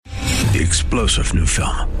The explosive new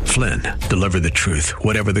film, Flynn, deliver the truth,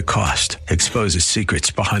 whatever the cost. Exposes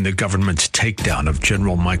secrets behind the government's takedown of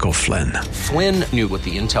General Michael Flynn. Flynn knew what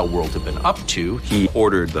the intel world had been up to. He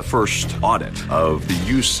ordered the first audit of the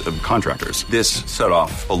use of contractors. This set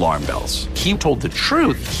off alarm bells. He told the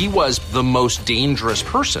truth. He was the most dangerous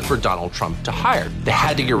person for Donald Trump to hire. They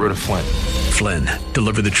had to get rid of Flynn. Flynn,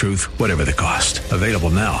 deliver the truth, whatever the cost. Available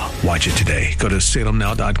now. Watch it today. Go to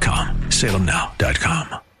salemnow.com.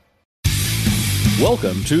 salemnow.com.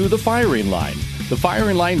 Welcome to The Firing Line. The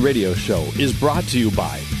Firing Line radio show is brought to you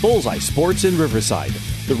by Bullseye Sports in Riverside,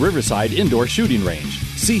 the Riverside Indoor Shooting Range,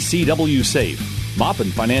 CCW Safe,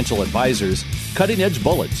 Maupin Financial Advisors, Cutting Edge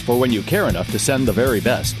Bullets for when you care enough to send the very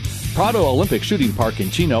best, Prado Olympic Shooting Park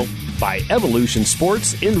in Chino, by Evolution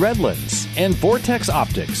Sports in Redlands, and Vortex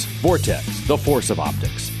Optics, Vortex, the force of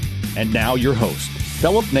optics. And now your host,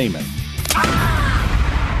 Philip Naiman.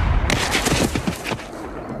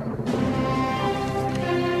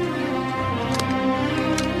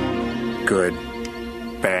 Good.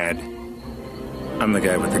 Bad. I'm the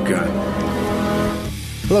guy with the gun.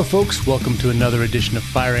 Hello, folks. Welcome to another edition of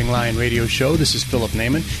Firing Line Radio Show. This is Philip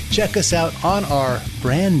Naiman. Check us out on our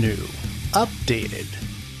brand new, updated,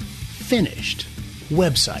 finished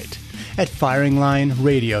website at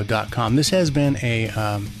firinglineradio.com. This has been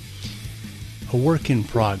a work in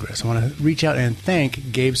progress. I want to reach out and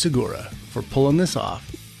thank Gabe Segura for pulling this off.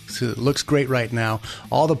 So it looks great right now.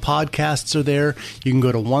 All the podcasts are there. You can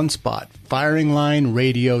go to one spot,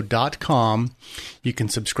 firinglineradio.com. You can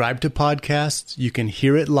subscribe to podcasts. You can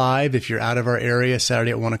hear it live if you're out of our area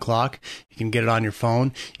Saturday at 1 o'clock. You can get it on your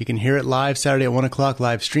phone. You can hear it live Saturday at 1 o'clock,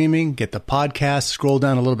 live streaming. Get the podcast. Scroll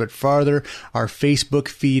down a little bit farther. Our Facebook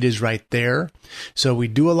feed is right there. So we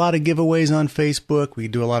do a lot of giveaways on Facebook. We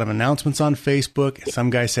do a lot of announcements on Facebook. Some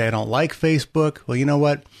guys say, I don't like Facebook. Well, you know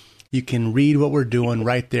what? You can read what we're doing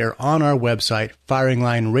right there on our website,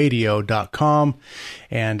 firinglineradio.com,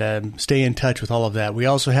 and stay in touch with all of that. We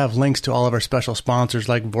also have links to all of our special sponsors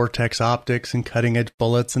like Vortex Optics and Cutting Edge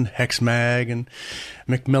Bullets and HexMag and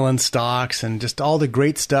Macmillan Stocks and just all the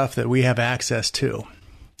great stuff that we have access to.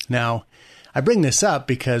 Now, I bring this up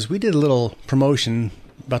because we did a little promotion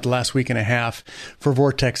about the last week and a half for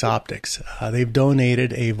Vortex Optics. They've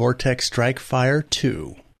donated a Vortex Strike Fire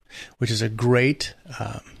 2, which is a great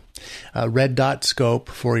red dot scope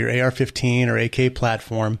for your AR-15 or AK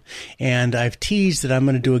platform, and I've teased that I'm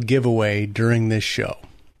going to do a giveaway during this show.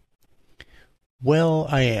 Well,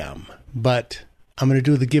 I am, but I'm going to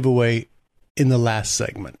do the giveaway in the last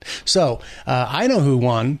segment. So, I know who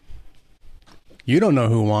won, you don't know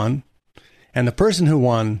who won, and the person who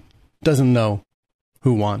won doesn't know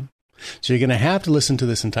who won. So you're going to have to listen to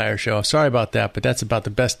this entire show. Sorry about that, but that's about the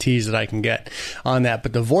best tease that I can get on that.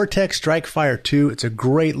 But the Vortex Strike Fire 2, it's a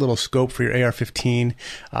great little scope for your AR-15.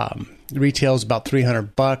 Retails about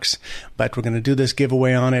 $300, but we're going to do this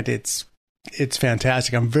giveaway on it. It's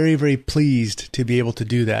fantastic. I'm very, very pleased to be able to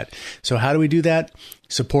do that. So how do we do that?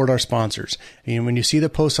 Support our sponsors. And when you see the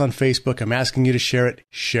posts on Facebook, I'm asking you to share it.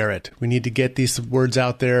 Share it. We need to get these words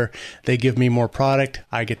out there. They give me more product.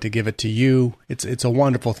 I get to give it to you. It's a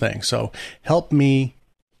wonderful thing. So help me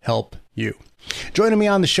help you. Joining me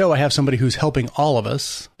on the show, I have somebody who's helping all of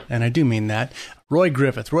us, and I do mean that. Roy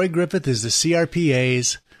Griffith. Roy Griffith is the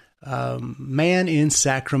CRPA's man in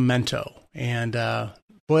Sacramento. And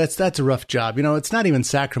boy, that's a rough job. You know, it's not even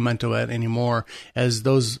Sacramento anymore. As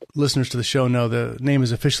those listeners to the show know, the name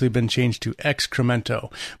has officially been changed to Excremento.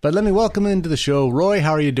 But let me welcome into the show. Roy,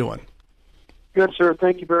 how are you doing? Good, sir.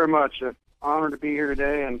 Thank you very much. Honored to be here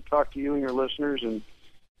today and talk to you and your listeners and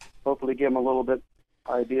hopefully give them a little bit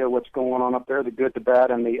idea what's going on up there, the good, the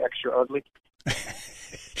bad, and the extra ugly.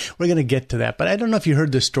 We're going to get to that. But I don't know if you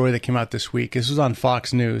heard this story that came out this week. This was on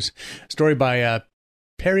Fox News. A story by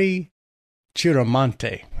Perry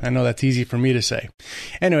Chiramonte. I know that's easy for me to say.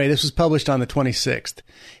 Anyway, this was published on the 26th,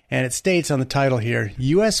 and it states on the title here,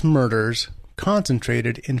 U.S. murders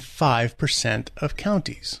concentrated in 5% of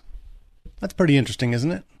counties. That's pretty interesting,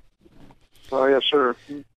 isn't it? Oh, yes, sir.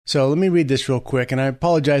 So let me read this real quick, and I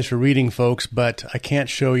apologize for reading, folks, but I can't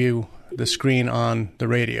show you the screen on the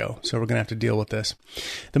radio, so we're going to have to deal with this.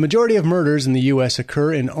 The majority of murders in the U.S.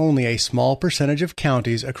 occur in only a small percentage of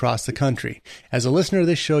counties across the country. As a listener to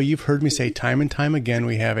this show, you've heard me say time and time again,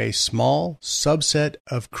 we have a small subset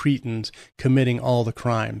of cretins committing all the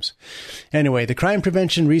crimes. Anyway, the Crime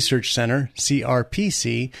Prevention Research Center,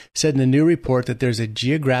 CRPC, said in a new report that there's a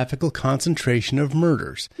geographical concentration of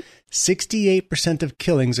murders. 68% of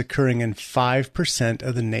killings occurring in 5%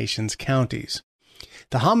 of the nation's counties.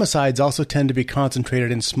 The homicides also tend to be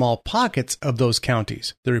concentrated in small pockets of those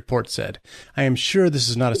counties, the report said. I am sure this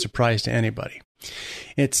is not a surprise to anybody.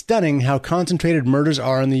 It's stunning how concentrated murders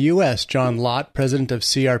are in the U.S., John Lott, president of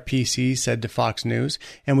CRPC, said to Fox News,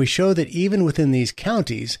 and we show that even within these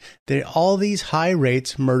counties, all these high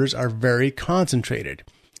rates murders are very concentrated.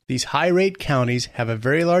 These high-rate counties have a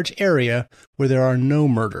very large area where there are no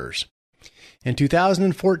murders. In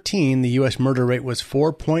 2014, the U.S. murder rate was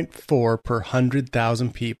 4.4 per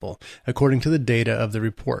 100,000 people, according to the data of the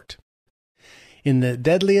report. In the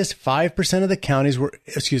deadliest 5% of the counties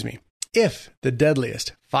if the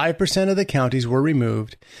deadliest 5% of the counties were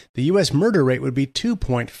removed, the U.S. murder rate would be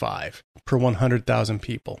 2.5 per 100,000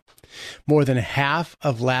 people. More than half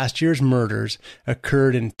of last year's murders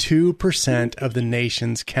occurred in 2% of the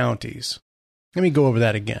nation's counties. Let me go over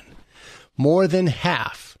that again. More than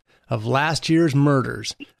half of last year's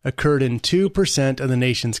murders occurred in 2% of the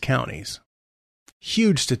nation's counties.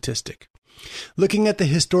 Huge statistic. Looking at the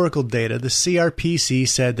historical data, the CRPC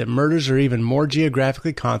said that murders are even more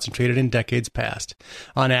geographically concentrated in decades past.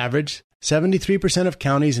 On average, 73% of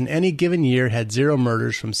counties in any given year had 0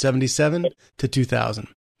 murders from 1977 to 2000.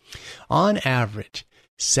 On average,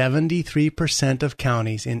 73% of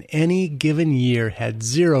counties in any given year had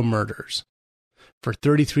 0 murders for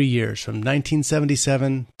 33 years, from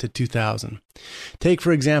 1977 to 2000. Take,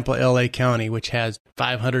 for example, LA County, which has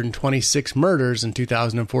 526 murders in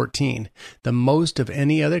 2014, the most of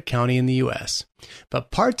any other county in the U.S.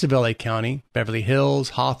 But parts of LA County, Beverly Hills,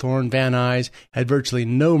 Hawthorne, Van Nuys, had virtually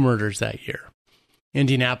no murders that year.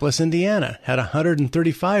 Indianapolis, Indiana, had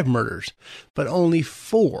 135 murders, but only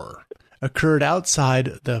 4 occurred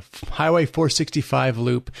outside the Highway 465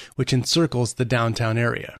 loop, which encircles the downtown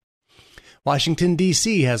area. Washington,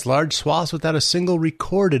 D.C. has large swaths without a single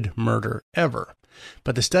recorded murder ever,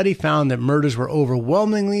 but the study found that murders were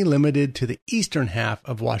overwhelmingly limited to the eastern half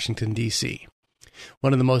of Washington, D.C.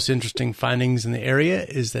 One of the most interesting findings in the area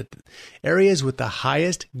is that areas with the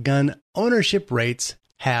highest gun ownership rates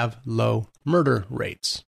have low murder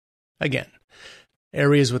rates. Again,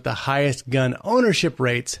 areas with the highest gun ownership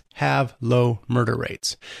rates have low murder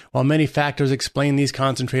rates. While many factors explain these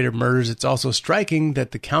concentrated murders, it's also striking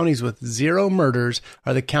that the counties with 0 murders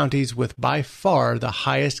are the counties with by far the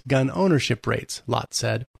highest gun ownership rates, Lott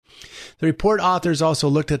said. The report authors also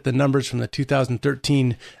looked at the numbers from the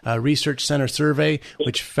 2013 Research Center survey,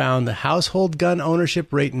 which found the household gun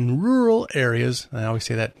ownership rate in rural areas, I always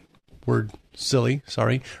say that word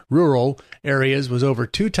rural areas was over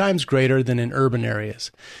 2 times greater than in urban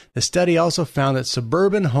areas. The study also found that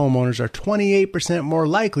suburban homeowners are 28% more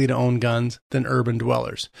likely to own guns than urban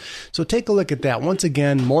dwellers. So take a look at that. Once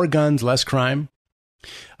again, more guns, less crime.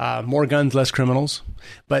 More guns, less criminals.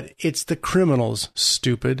 But it's the criminals,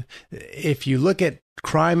 stupid. If you look at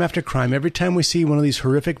crime after crime, every time we see one of these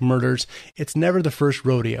horrific murders, it's never the first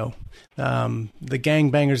rodeo. The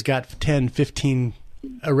gangbangers got 10, 15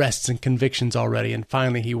 arrests and convictions already, and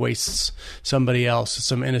finally he wastes somebody else.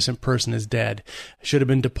 Some innocent person is dead, should have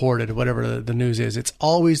been deported, whatever the news is. It's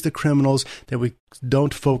always the criminals that we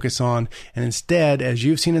don't focus on, and instead, as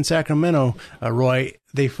you've seen in Sacramento, Roy,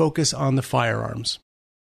 they focus on the firearms.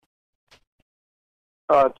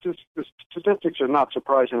 The statistics are not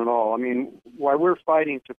surprising at all. I mean, while we're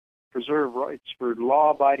fighting to preserve rights for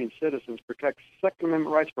law-abiding citizens, protect Second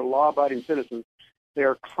Amendment rights for law-abiding citizens, they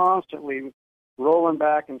are constantly rolling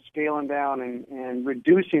back and scaling down and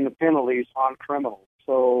reducing the penalties on criminals.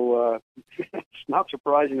 So it's not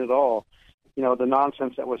surprising at all. You know, the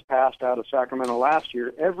nonsense that was passed out of Sacramento last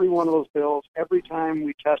year, every one of those bills, every time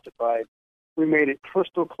we testified, we made it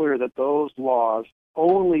crystal clear that those laws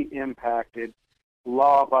only impacted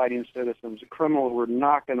law-abiding citizens. The criminals were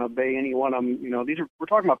not going to obey any one of them. You know, we're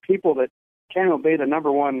talking about people that can't obey the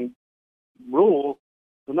number one rule,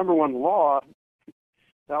 the number one law.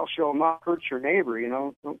 Thou shalt not hurt your neighbor, you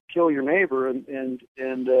know, don't kill your neighbor, and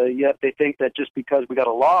yet they think that just because we got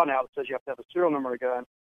a law now that says you have to have a serial number on a gun,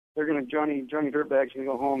 they're going to, Johnny Dirtbag's going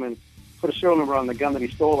to go home and put a serial number on the gun that he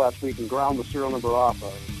stole last week and ground the serial number off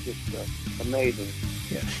of. It's just amazing.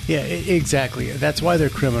 Yeah, exactly. That's why they're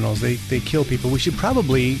criminals. They kill people. We should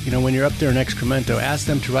probably, you know, when you're up there in Excremento, ask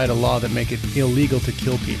them to write a law that make it illegal to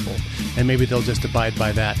kill people, and maybe they'll just abide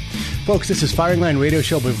by that. Folks, this is Firing Line Radio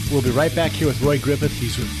Show. We'll be right back here with Roy Griffith.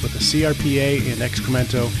 He's with the CRPA in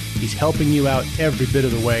Excremento. He's helping you out every bit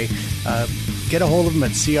of the way. Get a hold of him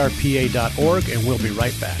at crpa.org, and we'll be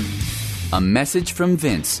right back. A message from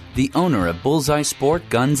Vince, the owner of Bullseye Sport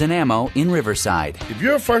Guns and Ammo in Riverside. If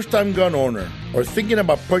you're a first-time gun owner or thinking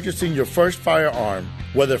about purchasing your first firearm,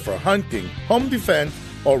 whether for hunting, home defense,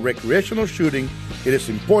 or recreational shooting, it is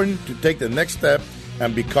important to take the next step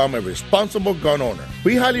and become a responsible gun owner.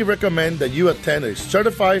 We highly recommend that you attend a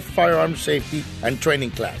certified firearm safety and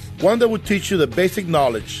training class, one that will teach you the basic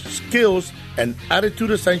knowledge, skills, and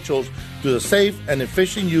attitude essentials to the safe and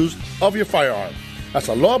efficient use of your firearm. As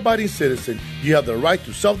a law-abiding citizen, you have the right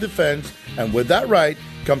to self-defense, and with that right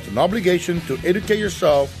comes an obligation to educate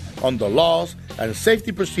yourself on the laws and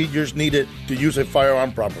safety procedures needed to use a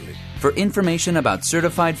firearm properly. For information about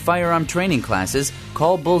certified firearm training classes,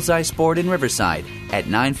 call Bullseye Sport in Riverside at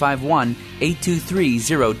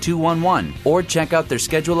 951-823-0211 or check out their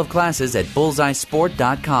schedule of classes at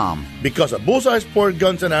bullseyesport.com. Because at Bullseye Sport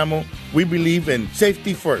Guns and Ammo, we believe in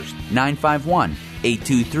safety first.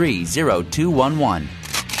 951-823-0211.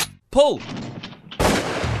 Pull!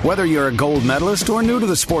 Whether you're a gold medalist or new to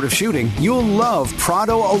the sport of shooting, you'll love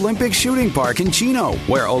Prado Olympic Shooting Park in Chino,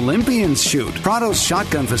 where Olympians shoot. Prado's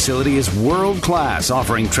shotgun facility is world-class,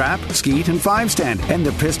 offering trap, skeet, and 5-stand. And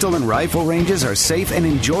the pistol and rifle ranges are safe and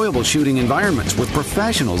enjoyable shooting environments with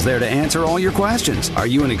professionals there to answer all your questions. Are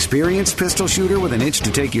you an experienced pistol shooter with an itch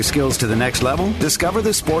to take your skills to the next level? Discover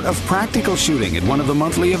the sport of practical shooting at one of the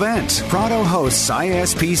monthly events. Prado hosts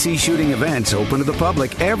ISPC shooting events open to the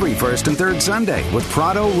public every first and third Sunday with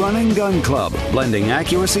Prado Run and Gun Club, blending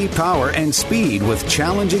accuracy, power, and speed with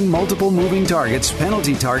challenging multiple moving targets,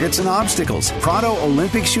 penalty targets, and obstacles. Prado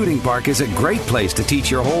Olympic Shooting Park is a great place to teach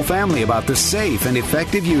your whole family about the safe and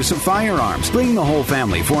effective use of firearms. Bring the whole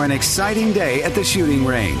family for an exciting day at the shooting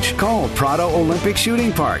range. Call Prado Olympic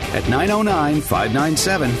Shooting Park at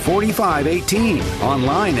 909-597-4518.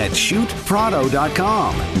 Online at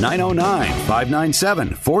shootprado.com.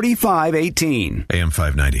 909-597-4518. AM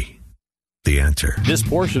 590. The Answer. This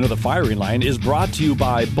portion of the firing line is brought to you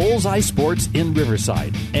by Bullseye Sports in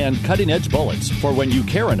Riverside and Cutting Edge Bullets for when you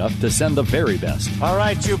care enough to send the very best. All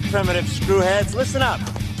right, you primitive screwheads, listen up.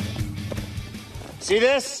 See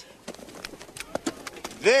this?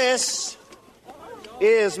 This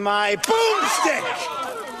is my boomstick.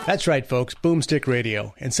 That's right, folks, Boomstick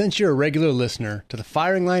Radio. And since you're a regular listener to the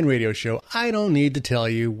Firing Line Radio Show, I don't need to tell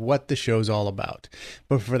you what the show's all about.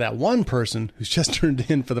 But for that one person who's just turned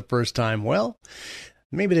in for the first time, well,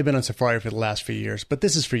 maybe they've been on safari for the last few years, but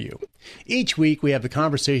this is for you. Each week, we have the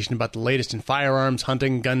conversation about the latest in firearms,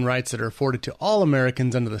 hunting, gun rights that are afforded to all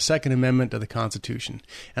Americans under the Second Amendment of the Constitution.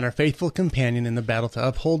 And our faithful companion in the battle to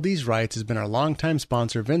uphold these rights has been our longtime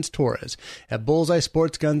sponsor, Vince Torres, at Bullseye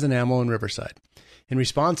Sports Guns and Ammo in Riverside. In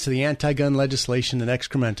response to the anti-gun legislation in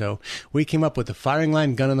Excremento, we came up with the Firing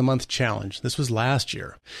Line Gun of the Month Challenge. This was last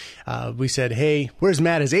year. We said, hey, where's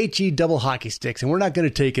Matt's HE double hockey sticks? And we're not going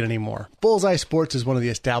to take it anymore. Bullseye Sports is one of the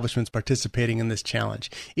establishments participating in this challenge.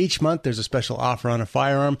 Each month, there's a special offer on a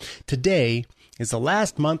firearm. Today is the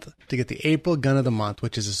last month to get the April Gun of the Month,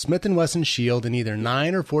 which is a Smith & Wesson Shield in either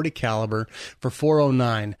 9 or 40 caliber for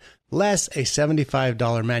 $409. Less a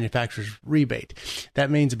 $75 manufacturer's rebate. That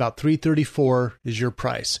means about $334 is your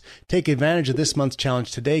price. Take advantage of this month's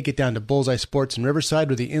challenge today. Get down to Bullseye Sports in Riverside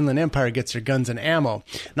where the Inland Empire gets their guns and ammo.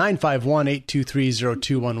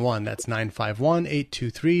 951-823-0211. That's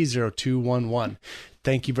 951-823-0211.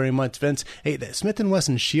 Thank you very much, Vince. Hey, the Smith &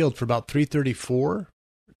 Wesson Shield for about $334.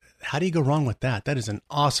 How do you go wrong with that? That is an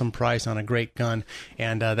awesome price on a great gun.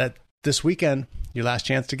 And that this weekend, your last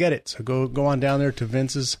chance to get it. So go on down there to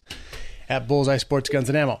Vince's at Bullseye Sports Guns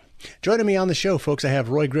and Ammo. Joining me on the show, folks, I have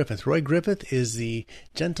Roy Griffith. Roy Griffith is the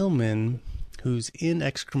gentleman who's in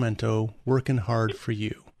Excremento working hard for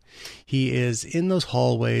you. He is in those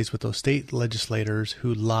hallways with those state legislators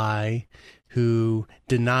who lie, who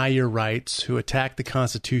deny your rights, who attack the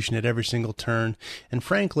Constitution at every single turn. And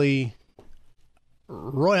frankly,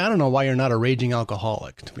 Roy, I don't know why you're not a raging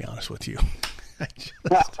alcoholic, to be honest with you.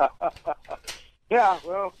 Yeah,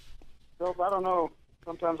 well, I don't know.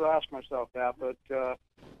 Sometimes I ask myself that, but so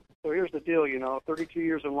here's the deal, 32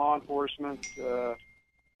 years in law enforcement, the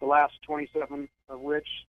last 27 of which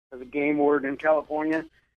as a game warden in California,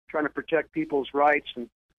 trying to protect people's rights. And,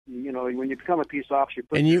 when you become a peace officer,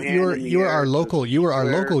 you were our local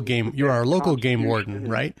game warden,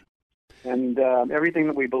 right? And everything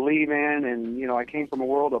that we believe in, and, I came from a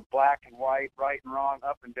world of black and white, right and wrong,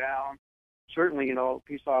 up and down. Certainly,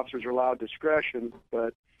 peace officers are allowed discretion,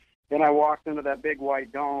 but then I walked into that big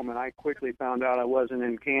white dome, and I quickly found out I wasn't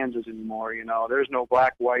in Kansas anymore. There's no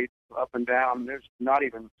black, white, up and down. There's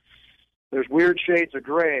there's weird shades of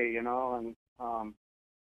gray, and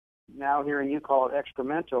now hearing you call it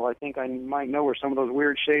Excremento, I think I might know where some of those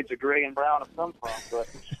weird shades of gray and brown have come from. But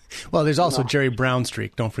well, there's also Jerry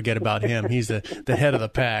Brownstreak. Don't forget about him. He's the head of the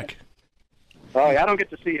pack. Oh, yeah, I don't get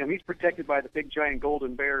to see him. He's protected by the big giant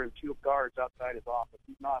golden bear and 2 guards outside his office.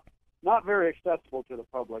 He's not very accessible to the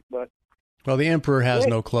public. But well, the emperor has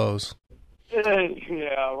no clothes.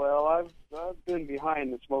 Yeah, well, I've been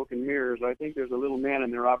behind the smoke and mirrors. I think there's a little man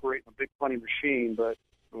in there operating a big funny machine, but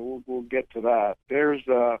we'll get to that. There's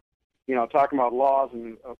talking about laws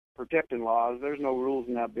and protecting laws. There's no rules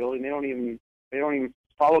in that building. They don't even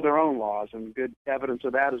follow their own laws. And good evidence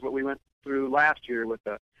of that is what we went through last year with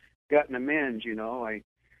the gutting amends.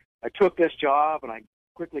 I took this job and I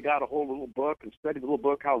quickly got a whole little book and studied the little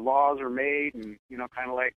book how laws are made, and kind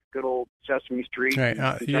of like good old Sesame Street.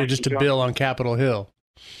 Right, you're just a bill on Capitol Hill.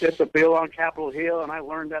 Just a bill on Capitol Hill, and I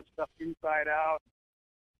learned that stuff inside out.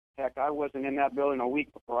 Heck, I wasn't in that building a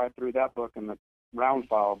week before I threw that book in the round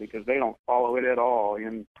file because they don't follow it at all.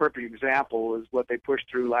 And perfect example is what they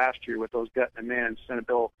pushed through last year with those gutting amends. Senate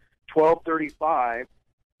Bill 1235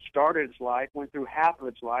 started its life, went through half of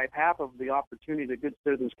its life, half of the opportunity of good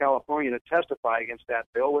citizens California to testify against that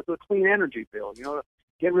bill with a clean energy bill,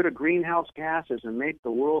 get rid of greenhouse gases and make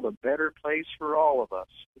the world a better place for all of us.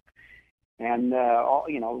 And,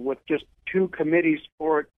 with just 2 committees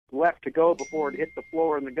for it left to go before it hit the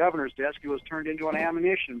floor in the governor's desk, it was turned into an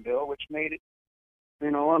ammunition bill, which made it,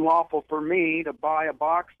 unlawful for me to buy a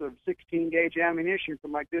box of 16-gauge ammunition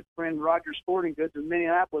from my good friend Roger Sporting Goods in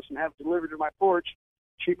Minneapolis and have it delivered to my porch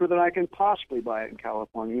cheaper than I can possibly buy it in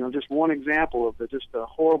California. Just one example of the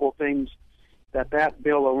horrible things that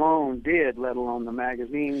bill alone did, let alone the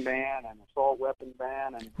magazine ban and assault weapon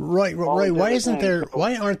ban. And right.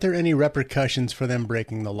 Why aren't there any repercussions for them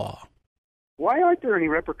breaking the law? Why aren't there any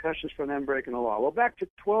repercussions for them breaking the law? Well, back to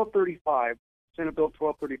 1235, Senate Bill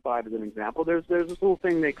 1235 is an example. There's this little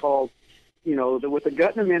thing they called, with the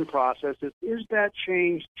gutting amend process, is that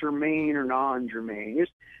change germane or non-germane?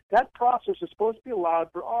 That process is supposed to be allowed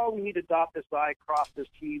for, we need to dot this I, cross this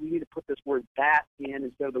T, we need to put this word that in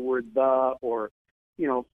instead of the word the, or,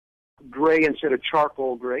 gray instead of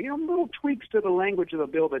charcoal gray. Little tweaks to the language of the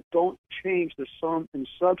bill that don't change the sum and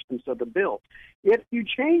substance of the bill. If you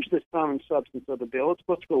change the sum and substance of the bill, it's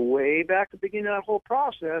supposed to go way back to the beginning of that whole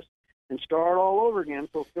process and start all over again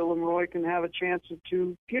so Phil and Roy can have a chance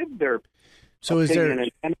to give their opinion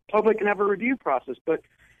and the public can have a review process. But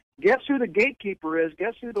guess who the gatekeeper is?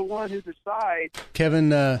 Guess who the one who decides? Kevin,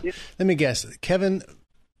 let me guess. Kevin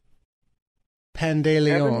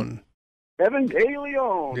Pandaleon. Kevin De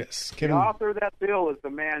Leon, yes, the author of that bill, is the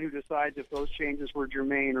man who decides if those changes were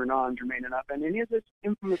germane or non-germane enough. And in his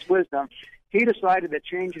infamous wisdom, he decided that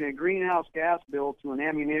changing a greenhouse gas bill to an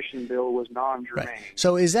ammunition bill was non-germane. Right.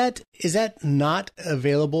 So is that not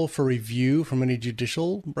available for review from any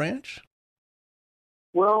judicial branch?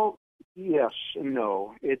 Well, yes and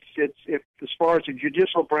no. It's if as far as the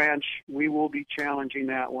judicial branch, we will be challenging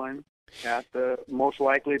that one. Most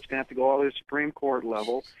likely, it's going to have to go all to the Supreme Court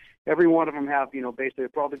level. Every one of them have, basically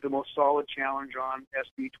probably the most solid challenge on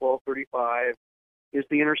SB 1235 is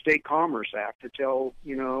the Interstate Commerce Act to tell,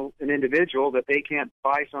 an individual that they can't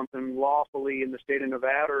buy something lawfully in the state of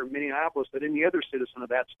Nevada or Minneapolis that any other citizen of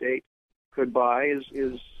that state could buy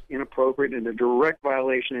is inappropriate and a direct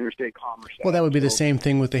violation of Interstate Commerce Act. Well, that would be the same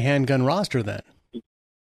thing with the handgun roster then.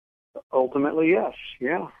 Ultimately, yes.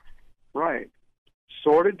 Yeah, right.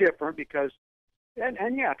 Sort of different because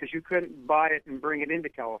because you couldn't buy it and bring it into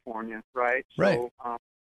California, right? Right. So,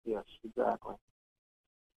 yes, exactly.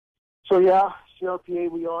 So, CRPA,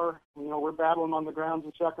 we're battling on the grounds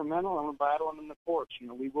in Sacramento, and we're battling in the courts.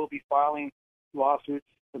 We will be filing lawsuits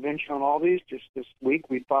eventually on all these. Just this week,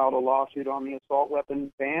 we filed a lawsuit on the assault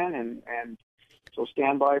weapon ban, and so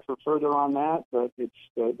stand by for further on that. But it's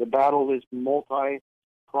the battle is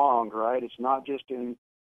multi-pronged, right? It's not just in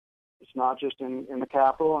the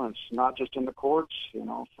Capitol, and it's not just in the courts.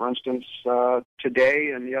 For instance,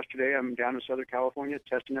 today and yesterday, I'm down in Southern California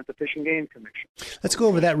testing at the Fish and Game Commission. Let's go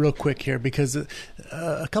over that real quick here, because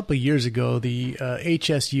a couple of years ago, the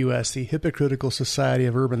HSUS, the Hypocritical Society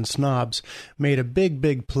of Urban Snobs, made a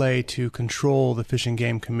big play to control the Fish and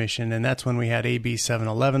Game Commission, and that's when we had AB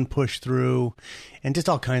 711 pushed through, and just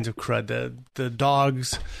all kinds of crud. The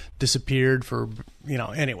dogs disappeared for,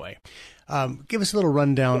 anyway. Give us a little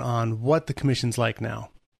rundown on what the commission's like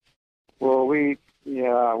now. Well, it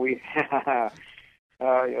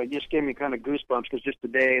just gave me kind of goosebumps because just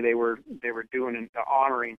today they were doing and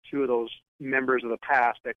honoring 2 of those members of the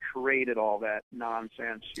past that created all that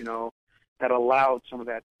nonsense, that allowed some of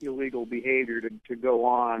that illegal behavior to go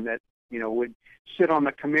on, that, would sit on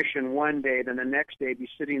the commission one day, then the next day be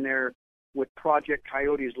sitting there with Project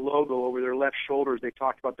Coyote's logo over their left shoulders. They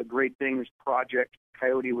talked about the great things Project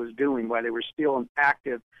Coyote was doing while they were still an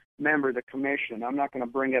active member of the commission. I'm not going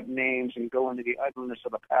to bring up names and go into the ugliness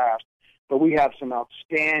of the past, but we have some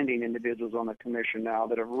outstanding individuals on the commission now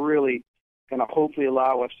that have really going to hopefully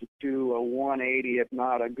allow us to do a 180, if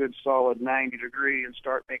not a good solid 90 degree, and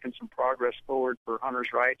start making some progress forward for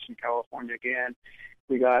hunters' rights in California again.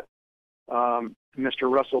 We got Mr.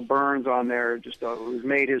 Russell Burns on there, who's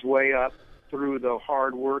made his way up through the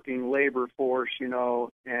hard-working labor force,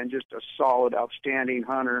 and just a solid, outstanding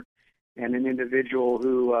hunter and an individual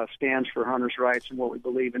who stands for hunters' rights and what we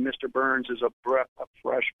believe in. Mr. Burns is a breath of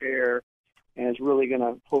fresh air and is really going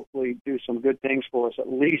to hopefully do some good things for us,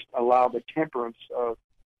 at least allow the temperance of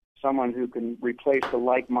someone who can replace the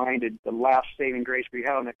like-minded, the last saving grace we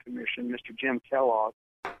had on that commission, Mr. Jim Kellogg.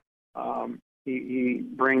 He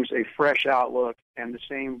brings a fresh outlook and the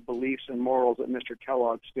same beliefs and morals that Mr.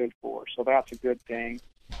 Kellogg stood for. So that's a good thing.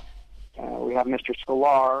 We have Mr.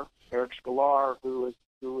 Sklar, Eric Sklar, who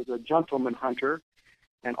is a gentleman hunter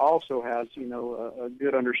and also has, a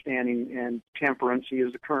good understanding and temperance. He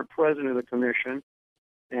is the current president of the commission.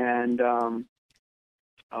 And,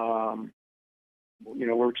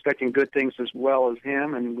 we're expecting good things as well as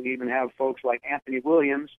him. And we even have folks like Anthony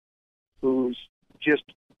Williams, who's just,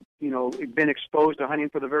 been exposed to hunting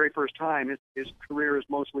for the very first time. His career is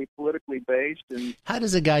mostly politically based. And how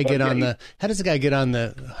does a guy get on the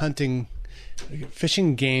hunting,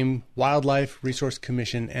 fishing, game, wildlife resource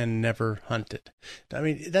commission and never hunt it? I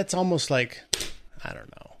mean, that's almost like, I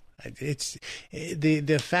don't know. It's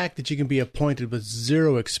the fact that you can be appointed with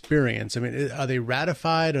zero experience. I mean, are they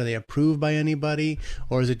ratified? Are they approved by anybody?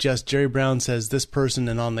 Or is it just Jerry Brown says this person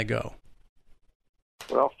and on they go?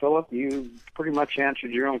 Well, Philip, you pretty much answered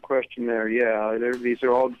your own question there. Yeah, these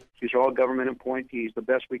are all government appointees. The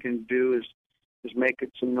best we can do is make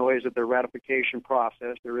some noise at the ratification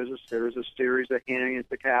process. There is a series of hearings at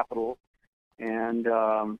the Capitol, and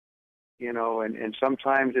and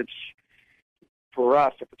sometimes it's for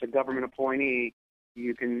us, if it's a government appointee,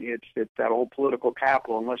 it's that old political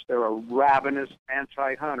capital. Unless they're a ravenous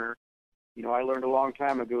anti-hunter, I learned a long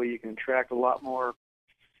time ago you can attract a lot more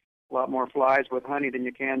flies with honey than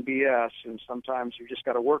you can BS, and sometimes you just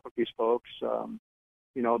got to work with these folks. The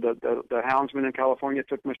houndsman in California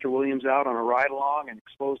took Mr. Williams out on a ride along and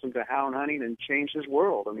exposed him to hound hunting and changed his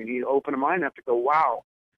world. I mean, he opened a mind enough to go, wow,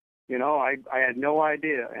 I had no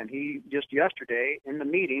idea. And he just yesterday in the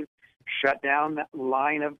meeting shut down that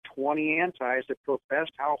line of 20 antis that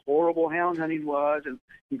professed how horrible hound hunting was. And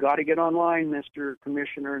you got to get online, Mr.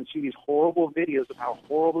 Commissioner, and see these horrible videos of how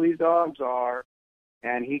horrible these dogs are.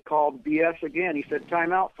 And he called BS again. He said,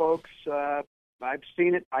 time out, folks. I've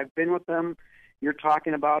seen it. I've been with them. You're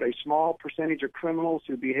talking about a small percentage of criminals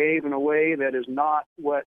who behave in a way that is not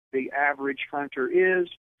what the average hunter is.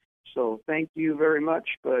 So thank you very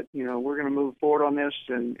much. But, we're going to move forward on this.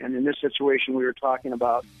 And in this situation, we were talking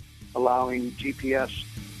about allowing GPS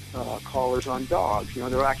collars on dogs.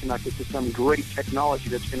 They're acting like this is some great technology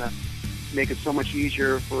that's going to make it so much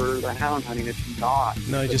easier for the hound hunting. It's not.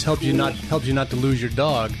 No, it just helps you not to lose your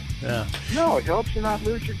dog. Yeah. No, it helps you not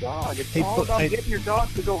lose your dog. It's all about getting your dog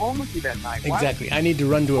to go home with you that night. Exactly. I need to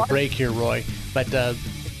run to a break here, Roy. But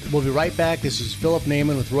we'll be right back. This is Philip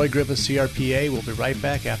Naiman with Roy Griffith, CRPA. We'll be right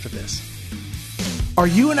back after this. Are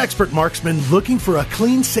you an expert marksman looking for a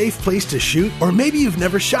clean, safe place to shoot? Or maybe you've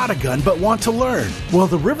never shot a gun but want to learn? Well,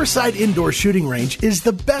 the Riverside Indoor Shooting Range is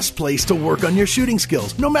the best place to work on your shooting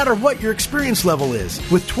skills, no matter what your experience level is.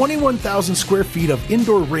 With 21,000 square feet of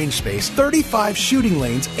indoor range space, 35 shooting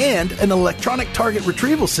lanes, and an electronic target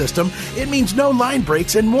retrieval system, it means no line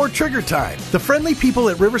breaks and more trigger time. The friendly people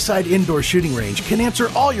at Riverside Indoor Shooting Range can answer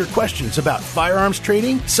all your questions about firearms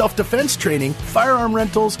training, self-defense training, firearm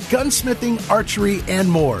rentals, gunsmithing, archery, and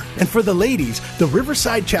more. And for the ladies, the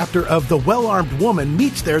Riverside chapter of The Well-Armed Woman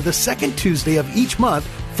meets there the second Tuesday of each month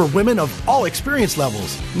for women of all experience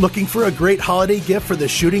levels. Looking for a great holiday gift for the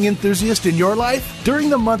shooting enthusiast in your life?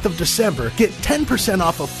 During the month of December, get 10%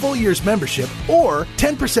 off a full year's membership or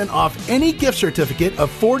 10% off any gift certificate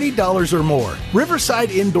of $40 or more.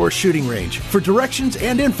 Riverside Indoor Shooting Range. For directions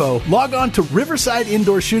and info, log on to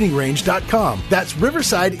riversideindoorshootingrange.com. That's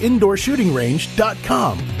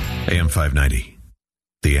riversideindoorshootingrange.com. AM 590.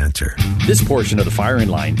 The answer. This portion of the firing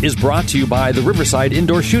line is brought to you by the Riverside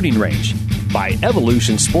Indoor Shooting Range, by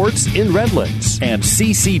Evolution Sports in Redlands, and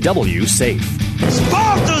CCW Safe.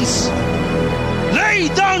 Spartans, lay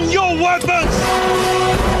down your weapons!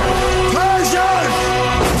 Persians,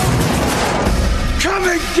 come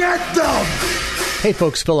and get them! Hey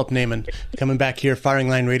folks, Philip Naiman coming back here, Firing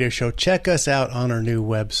Line Radio Show. Check us out on our new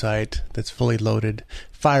website that's fully loaded,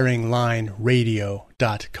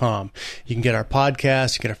 firinglineradio.com. You can get our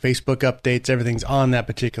podcast, you get our Facebook updates, everything's on that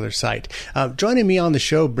particular site. Joining me on the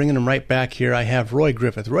show, bringing them right back here, I have Roy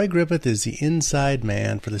Griffith. Roy Griffith is the inside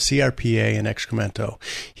man for the CRPA in Excremento.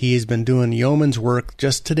 He has been doing yeoman's work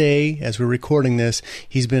just today as we're recording this.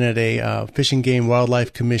 He's been at a Fish and Game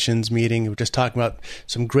Wildlife Commission's meeting. We're just talking about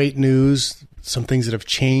some great news, some things that have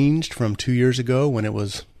changed from 2 years ago when it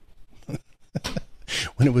was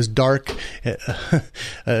when it was dark at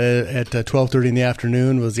 12:30 in the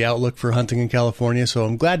afternoon was the outlook for hunting in California. So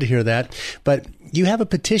I'm glad to hear that. But you have a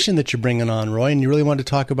petition that you're bringing on, Roy, and you really want to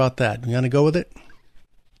talk about that. You want to go with it?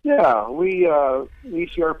 Yeah, we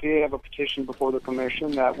CRPA have a petition before the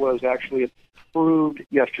commission that was actually approved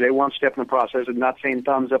yesterday. One step in the process. I'm not saying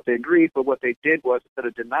thumbs up they agreed, but what they did was, instead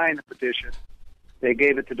of denying the petition, they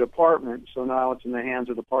gave it to the department. So now it's in the hands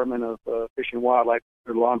of the Department of Fish and Wildlife,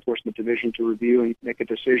 or Law Enforcement Division, to review and make a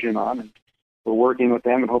decision on. And we're working with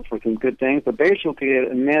them and hope for some good things. But basically,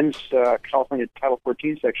 it amends California Title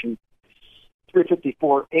 14, Section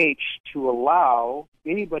 354H to allow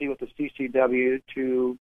anybody with a CCW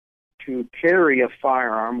to carry a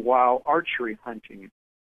firearm while archery hunting.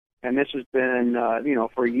 And this has been,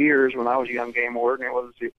 for years. When I was a young game warden, it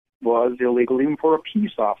was illegal even for a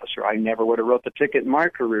peace officer. I never would have wrote the ticket in my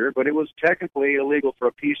career, but it was technically illegal for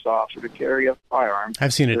a peace officer to carry a firearm.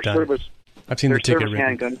 I've seen it done. I've seen the ticket written.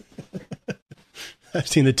 Handgun. I've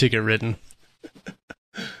seen the ticket written.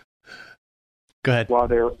 Go ahead. While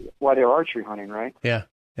they're archery hunting, right? Yeah.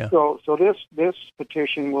 Yeah. So this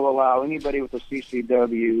petition will allow anybody with a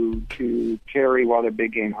CCW to carry while they're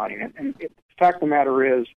big game hunting. And the fact of the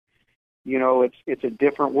matter is, it's a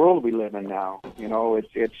different world we live in now.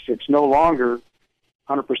 It's no longer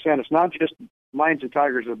 100%. It's not just lions and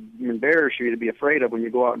tigers and bears for you to be afraid of when you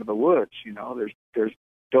go out into the woods. There's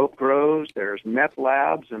dope grows, there's meth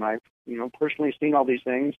labs, and I've personally seen all these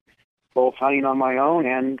things, both hunting on my own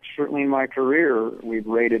and certainly in my career. We've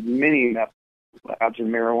raided many meth labs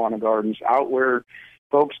and marijuana gardens out where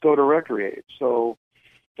folks go to recreate. So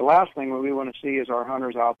the last thing we want to see is our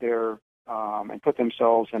hunters out there and put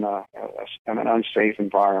themselves in an unsafe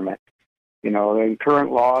environment. The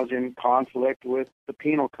current law is in conflict with the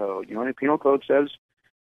penal code. The penal code says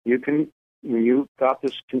when you've got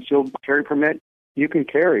this concealed carry permit, you can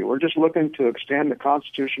carry. We're just looking to extend the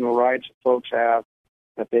constitutional rights that folks have,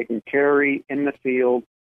 that they can carry in the field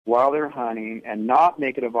while they're hunting and not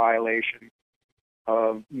make it a violation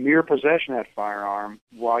of mere possession of that firearm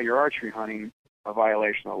while you're archery hunting, a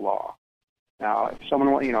violation of the law. Now, if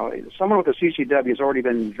someone with a CCW has already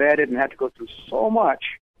been vetted and had to go through so much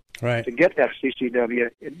to get that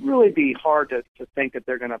CCW, it'd really be hard to think that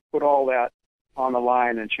they're going to put all that on the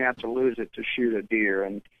line and chance to lose it to shoot a deer.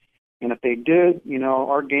 And if they did,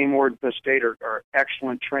 our game wardens in the state are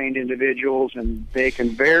excellent trained individuals, and they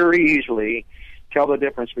can very easily tell the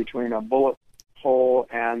difference between a bullet hole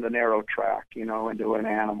and the narrow track, into an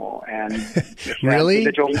animal. And really?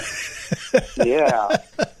 Yeah.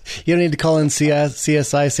 You don't need to call in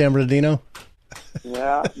CSI San Bernardino?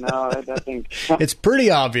 Yeah, no, I think it's pretty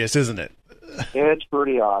obvious, isn't it? It's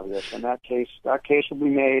pretty obvious, and that case will be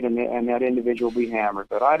made, and that individual will be hammered.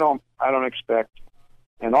 But I don't expect.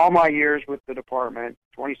 In all my years with the department,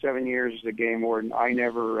 27 years as a game warden, I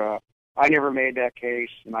never made that case,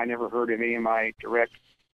 and I never heard of any of my direct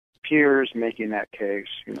peers making that case.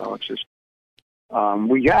 It's just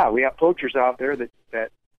we have poachers out there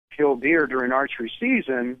that kill deer during archery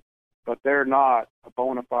season, but they're not a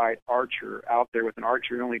bona fide archer out there with an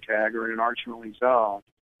archery-only tag or in an archery-only zone.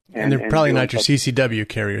 And they're probably not your CCW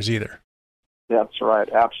carriers either. That's right.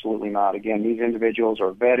 Absolutely not. Again, these individuals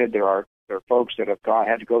are vetted. They're folks that have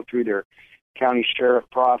had to go through their county sheriff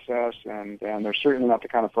process, and they're certainly not the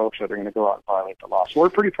kind of folks that are going to go out and violate the law. So we're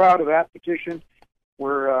pretty proud of that petition.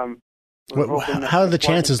 We're hoping how do the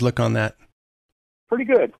chances look on that? Pretty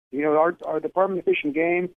good. Our Department of Fish and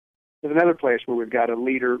Game is another place where we've got a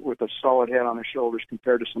leader with a solid head on their shoulders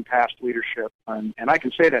compared to some past leadership. And I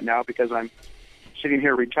can say that now because I'm sitting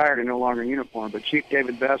here retired and no longer in uniform. But Chief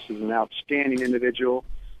David Best is an outstanding individual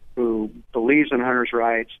who believes in hunters'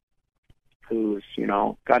 rights, who's,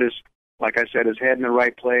 got his head in the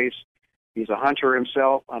right place. He's a hunter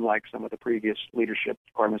himself, unlike some of the previous leadership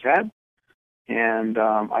departments had. And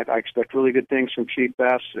I expect really good things from Chief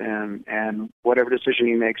Best, and whatever decision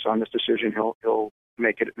he makes on this decision, he'll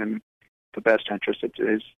make it in the best interest. It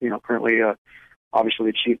is, currently,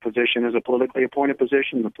 obviously the chief position is a politically appointed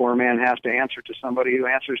position. The poor man has to answer to somebody who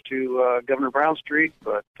answers to Governor Brownstreet,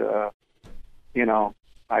 but,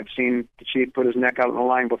 I've seen the chief put his neck out on the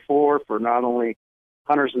line before for not only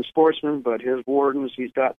hunters and sportsmen, but his wardens.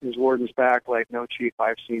 He's got his wardens back like no chief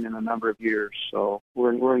I've seen in a number of years. So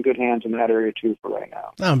we're in good hands in that area too for right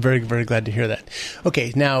now. I'm very, very glad to hear that.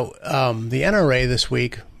 Okay, now the NRA this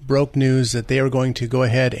week broke news that they are going to go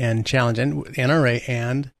ahead and challenge, and NRA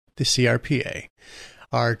and the CRPA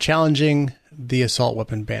are challenging the assault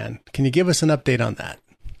weapon ban. Can you give us an update on that?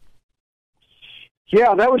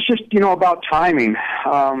 Yeah, that was just, about timing.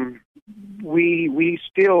 We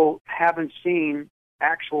still haven't seen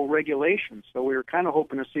actual regulations, so we were kind of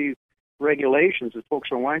hoping to see regulations that folks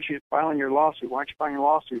are, why aren't you filing your lawsuit? Why aren't you filing your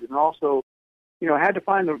lawsuit? And also, had to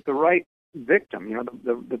find the right victim.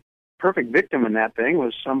 The perfect victim in that thing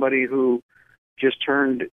was somebody who just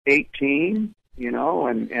turned 18,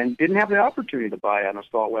 and didn't have the opportunity to buy an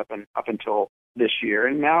assault weapon up until this year,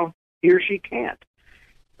 and now he or she can't.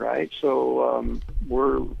 Right, so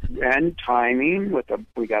and timing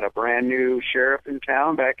we got a brand new sheriff in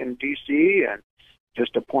town back in D.C. and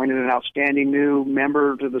just appointed an outstanding new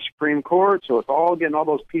member to the Supreme Court. So it's all getting all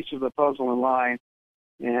those pieces of the puzzle in line,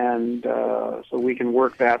 and so we can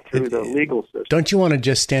work that through the legal system. Don't you want to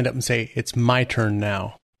just stand up and say, "It's my turn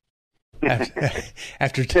now"?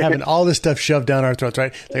 After having all this stuff shoved down our throats,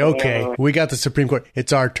 right? Like, okay, we got the Supreme Court.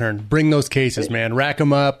 It's our turn. Bring those cases, man. Rack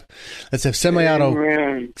them up. Let's have semi-auto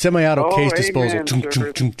case disposal.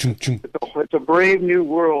 It's a brave new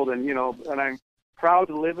world, and I'm proud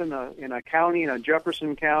to live in a county, in a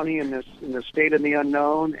Jefferson County, in the state of the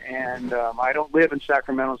unknown. And I don't live in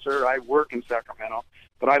Sacramento, sir. I work in Sacramento,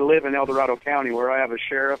 but I live in El Dorado County, where I have a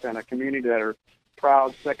sheriff and a community that are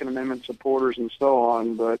proud Second Amendment supporters and so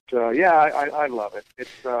on. But I love it.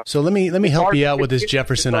 It's so let me help you out with this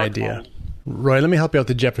Jefferson idea, Roy. Let me help you out with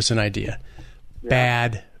the Jefferson idea.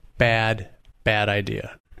 Yeah. Bad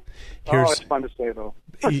idea. It's fun to say though.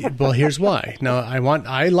 Well, here's why. Now,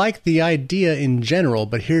 I like the idea in general,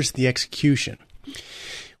 but here's the execution.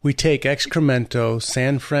 We take Sacramento,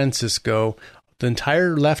 San Francisco, the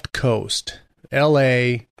entire left coast,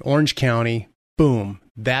 L.A., Orange County, boom,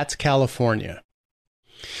 that's California.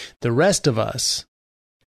 The rest of us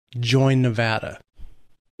join Nevada.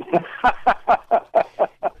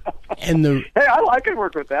 Hey, I can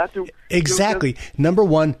work with that. Exactly. Number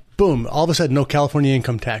one, boom, all of a sudden, no California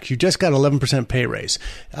income tax. You just got 11% pay raise.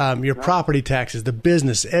 Your property taxes, the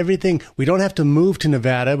business, everything. We don't have to move to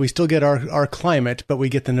Nevada. We still get our climate, but we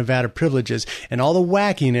get the Nevada privileges. And all the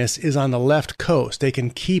wackiness is on the left coast. They can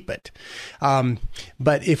keep it.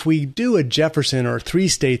 But if we do a Jefferson or 3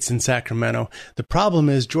 states in Sacramento, the problem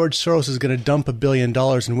is George Soros is going to dump $1 billion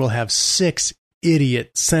and we'll have 6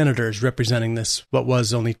 idiot senators representing this, what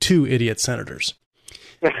was only 2 idiot senators.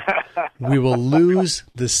 We will lose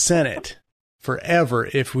the Senate forever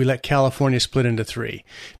if we let California split into 3,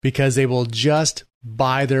 because they will just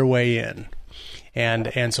buy their way in.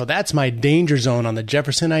 And so that's my danger zone on the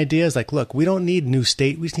Jefferson idea. Is like, look, we don't need a new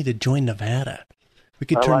state. We just need to join Nevada. We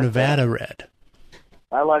could turn Nevada red.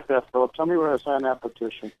 I like that, Philip. Tell me where to sign that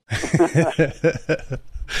petition.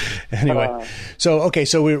 Anyway, so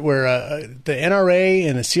we're the NRA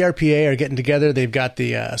and the CRPA are getting together. They've got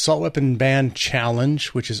the assault weapon ban challenge,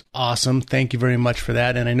 which is awesome. Thank you very much for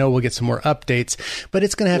that. And I know we'll get some more updates, but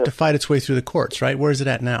it's going to have to fight its way through the courts, right? Where is it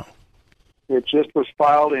at now? It just was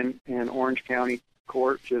filed in Orange County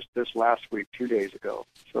Court just this last week, 2 days ago.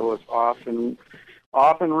 So it's off and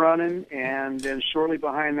running, and then shortly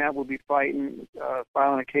behind that we'll be filing a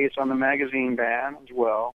case on the magazine ban as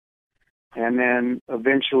well. And then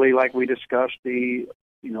eventually, like we discussed, the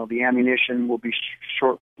ammunition will be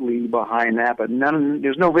shortly behind that. But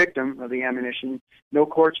there's no victim of the ammunition. No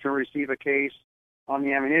court's going to receive a case on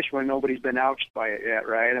the ammunition when nobody's been ouched by it yet,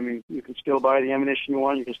 right? I mean, you can still buy the ammunition you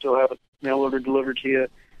want. You can still have it mail order delivered to you.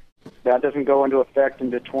 That doesn't go into effect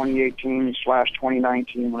into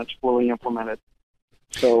 2018/2019 when it's fully implemented.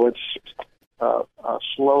 So it's a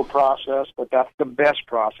slow process, but that's the best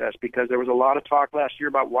process, because there was a lot of talk last year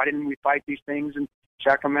about why didn't we fight these things in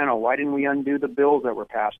Sacramento? Why didn't we undo the bills that were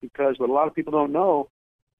passed? Because what a lot of people don't know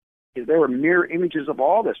is there were mirror images of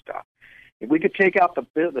all this stuff. If we could take out the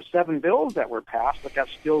 7 bills that were passed, but that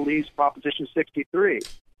still leaves Proposition 63.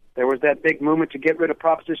 There was that big movement to get rid of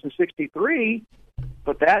Proposition 63,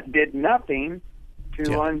 but that did nothing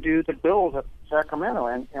to undo the bills at Sacramento.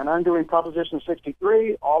 And undoing Proposition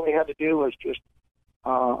 63, all they had to do was just,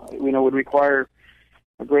 would require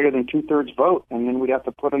a greater than 2/3 vote, and then we'd have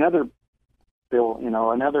to put another bill,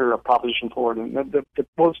 another proposition forward. And the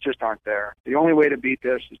votes just aren't there. The only way to beat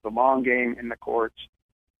this is the long game in the courts,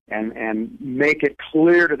 and make it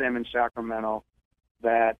clear to them in Sacramento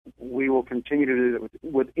that we will continue to do it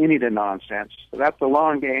with any of the nonsense. So that's the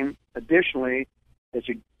long game. Additionally, is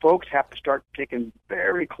folks have to start taking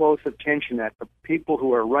very close attention at the people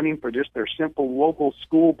who are running for just their simple local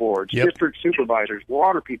school boards, district supervisors,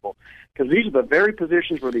 water people, because these are the very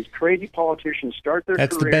positions where these crazy politicians start their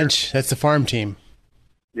That's career. The bench. That's the farm team.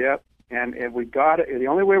 Yep. And we've got it. The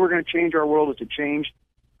only way we're going to change our world is to change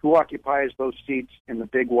who occupies those seats in the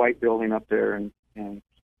big white building up there in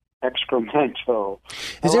Sacramento.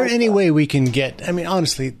 Is there any way we can get, I mean,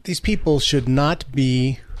 honestly, these people should not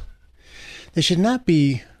be, they should not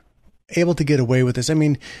be able to get away with this. I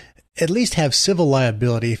mean, at least have civil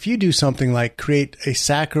liability. If you do something like create a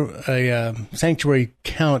sanctuary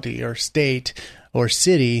county or state or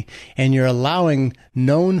city, and you're allowing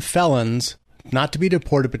known felons not to be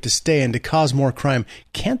deported, but to stay and to cause more crime,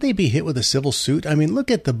 can't they be hit with a civil suit? I mean,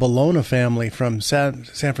 look at the Bologna family from San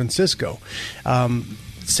Francisco.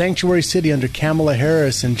 Sanctuary City under Kamala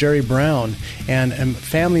Harris and Jerry Brown, and a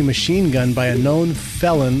family machine gun by a known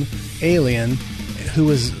felon alien who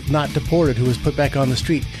was not deported, who was put back on the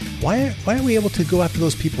street. Why aren't we able to go after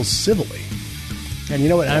those people civilly? And you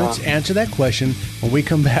know what? Yeah. I'll answer that question when we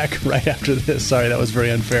come back right after this. Sorry, that was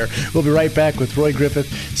very unfair. We'll be right back with Roy Griffith,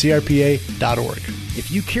 CRPA.org.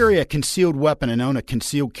 If you carry a concealed weapon and own a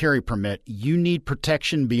concealed carry permit, you need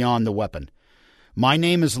protection beyond the weapon. My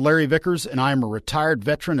name is Larry Vickers, and I am a retired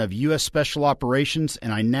veteran of U.S. Special Operations,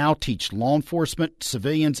 and I now teach law enforcement,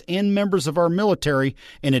 civilians, and members of our military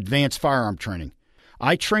in advanced firearm training.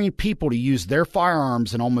 I train people to use their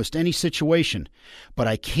firearms in almost any situation, but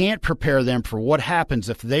I can't prepare them for what happens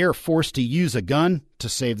if they are forced to use a gun to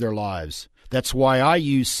save their lives. That's why I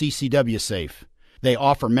use CCW Safe. They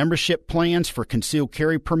offer membership plans for concealed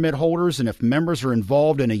carry permit holders, and if members are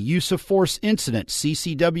involved in a use of force incident,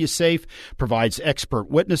 CCW Safe provides expert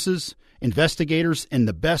witnesses, investigators, and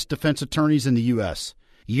the best defense attorneys in the U.S.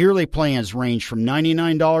 Yearly plans range from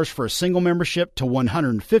 $99 for a single membership to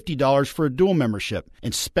 $150 for a dual membership,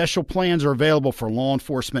 and special plans are available for law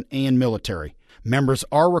enforcement and military. Members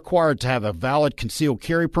are required to have a valid concealed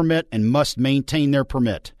carry permit and must maintain their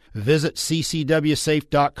permit. Visit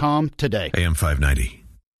ccwsafe.com today. AM 590,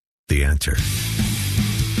 The Answer.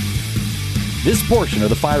 This portion of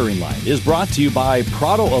the firing line is brought to you by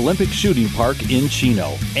Prado Olympic Shooting Park in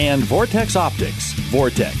Chino and Vortex Optics.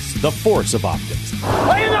 Vortex, the force of optics.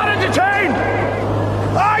 Are you not entertained?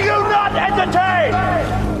 Are you not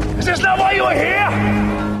entertained? Is this not why you are here?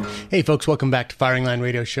 Hey folks, welcome back to Firing Line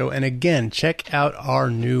Radio Show. And again, check out our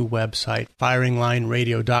new website,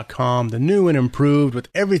 firinglineradio.com, the new and improved with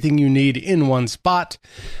everything you need in one spot.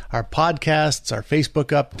 Our podcasts, our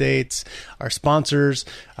Facebook updates, our sponsors,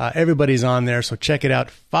 everybody's on there. So check it out,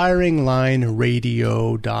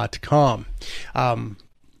 firinglineradio.com.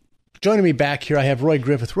 Joining me back here, I have Roy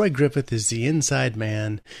Griffith. Roy Griffith is the inside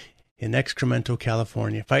man in Excremento,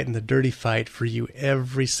 California, fighting the dirty fight for you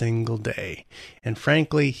every single day. And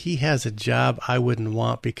frankly, he has a job I wouldn't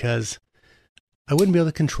want because I wouldn't be able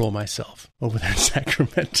to control myself over there in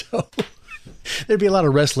Sacramento. There'd be a lot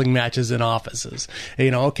of wrestling matches in offices. You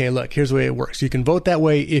know, okay, look, here's the way it works. You can vote that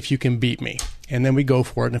way if you can beat me. And then we go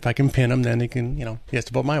for it. And if I can pin him, then he can, he has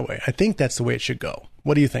to vote my way. I think that's the way it should go.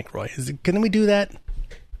 What do you think, Roy? Can we do that?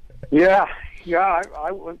 Yeah,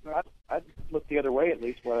 I'd look the other way at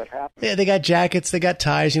least while it happens. Yeah, they got jackets, they got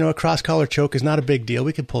ties. A cross-collar choke is not a big deal.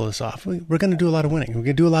 We could pull this off. We're going to do a lot of winning. We're going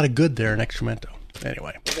to do a lot of good there in Excremento.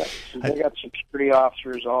 Anyway. They got security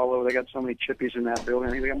officers all over. They got so many chippies in that building.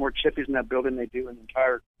 I think they got more chippies in that building than they do in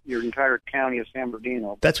your entire county of San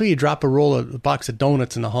Bernardino. That's where you drop a box of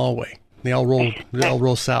donuts in the hallway. They all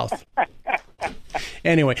roll south.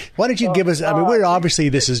 Anyway, why don't you give us, we're obviously,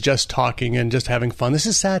 this is just talking and just having fun. This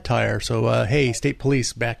is satire, so, hey, state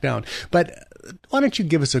police, back down. But why don't you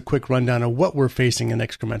give us a quick rundown of what we're facing in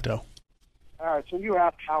Excremento? All right, so you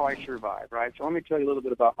asked how I survived, right? So let me tell you a little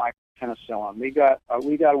bit about my penicillin. We got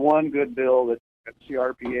one good bill that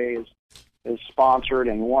CRPA is sponsored,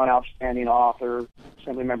 and one outstanding author,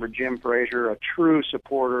 Assemblymember Jim Frazier, a true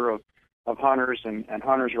supporter of hunters and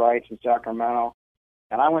hunters' rights in Sacramento.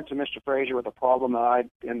 And I went to Mr. Frazier with a problem that I'd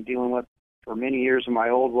been dealing with for many years in my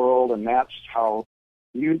old world, and that's how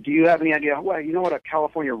do you have any idea? Well, you know what a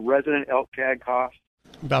California resident elk tag costs?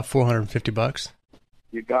 About $450.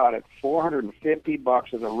 You got it.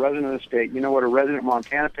 $450 as a resident of the state. You know what a resident of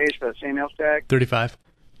Montana pays for that same elk tag? $35.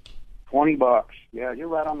 $20. Yeah, you're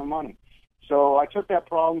right on the money. So I took that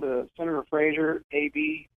problem to Senator Frazier,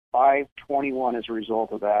 AB 521, as a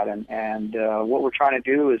result of that. And what we're trying to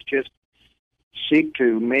do is just seek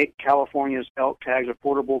to make California's elk tags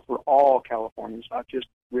affordable for all Californians, not just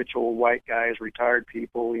rich old white guys, retired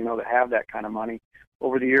people, that have that kind of money.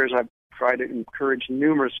 Over the years, I've tried to encourage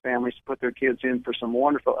numerous families to put their kids in for some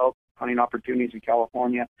wonderful elk hunting opportunities in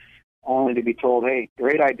California, only to be told, hey,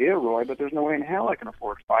 great idea, Roy, but there's no way in hell I can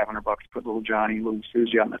afford $500 to put little Johnny, little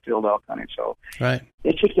Susie out in the field elk hunting. So right.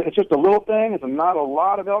 It's just a little thing. It's not a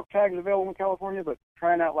lot of elk tags available in California, but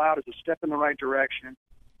crying out loud is a step in the right direction.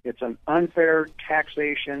 It's an unfair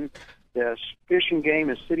taxation. The Fish and Game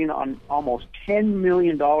is sitting on almost $10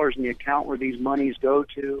 million in the account where these monies go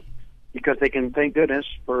to, because they can, thank goodness,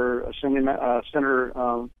 for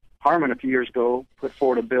Senator Harmon a few years ago put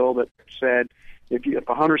forward a bill that said if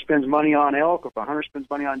a hunter spends money on elk, if a hunter spends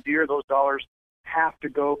money on deer, those dollars have to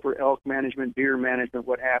go for elk management, deer management,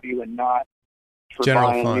 what have you, and not for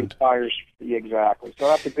general buying new fund. tires. Exactly. So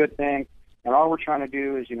that's a good thing. And all we're trying to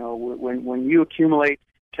do is, when you accumulate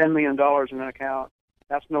 $10 million in an account,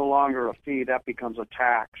 that's no longer a fee. That becomes a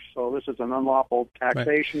tax. So this is an unlawful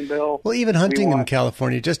taxation bill. Well, even hunting in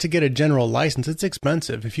California, just to get a general license, it's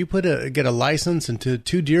expensive. If you get a license into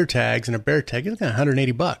 2 deer tags and a bear tag, it's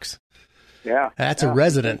 $180. Yeah. That's a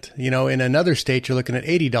resident. In another state, you're looking at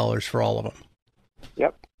 $80 for all of them.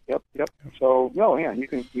 Yep. So, you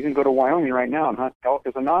can go to Wyoming right now and hunt elk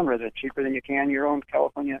as a non-resident, cheaper than you can your own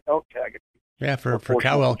California elk tag. Yeah, for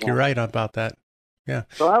cow elk, you're right about that. Yeah.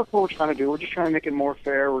 So that's what we're trying to do. We're just trying to make it more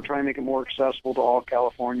fair. We're trying to make it more accessible to all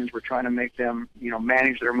Californians. We're trying to make them,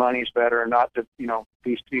 manage their monies better, and not to,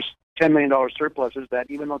 these $10 million surpluses that,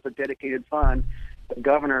 even though it's a dedicated fund, the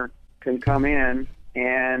governor can come in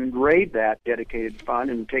and raid that dedicated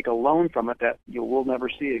fund and take a loan from it that we'll never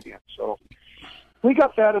see again. So we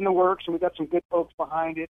got that in the works, and we got some good folks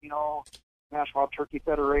behind it. National Turkey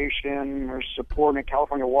Federation, we're supporting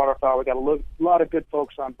California Waterfowl. We got a lot of good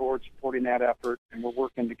folks on board supporting that effort, and we're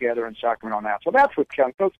working together in Sacramento on that. So that's what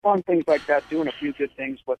counts. Those fun things like that, doing a few good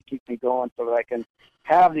things, what keeps me going, so that I can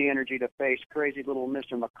have the energy to face crazy little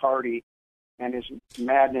Mr. McCarty and his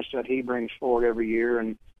madness that he brings forward every year.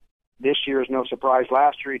 And this year is no surprise.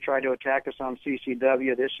 Last year he tried to attack us on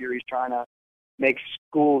CCW. This year he's trying to make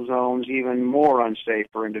school zones even more unsafe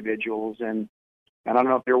for individuals. And I don't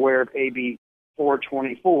know if you're aware of AB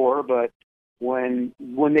 424, but when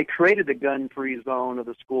they created the gun-free zone of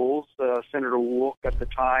the schools, Senator Wolk at the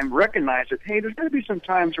time recognized that, hey, there's going to be some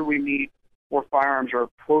times where firearms are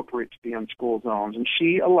appropriate to be in school zones. And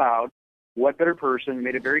she allowed, what better person,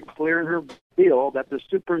 made it very clear in her bill that the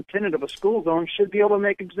superintendent of a school zone should be able to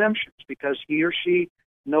make exemptions because he or she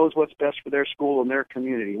knows what's best for their school and their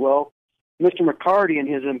community. Well, Mr. McCarty, in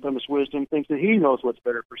his infamous wisdom, thinks that he knows what's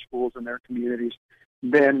better for schools and their communities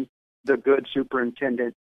than the good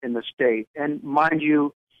superintendent in the state. And mind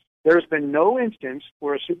you, there's been no instance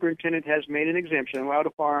where a superintendent has made an exemption, allowed a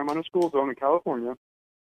firearm on a school zone in California,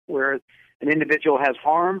 where an individual has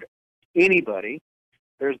harmed anybody.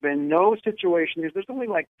 There's been no situation. There's only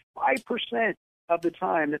like 5% of the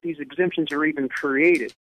time that these exemptions are even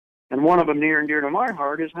created. And one of them near and dear to my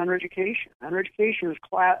heart is hunter education. Hunter education is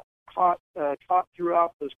taught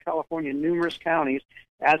throughout those California numerous counties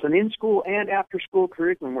as an in-school and after-school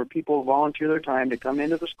curriculum where people volunteer their time to come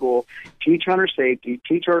into the school, teach hunter safety,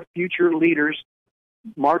 teach our future leaders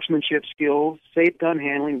marksmanship skills, safe gun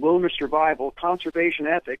handling, wilderness survival, conservation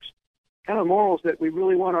ethics, kind of morals that we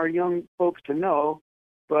really want our young folks to know,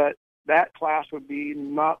 but that class would be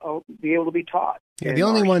able to be taught. Yeah, the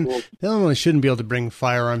only one that shouldn't be able to bring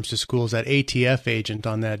firearms to school is that ATF agent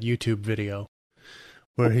on that YouTube video,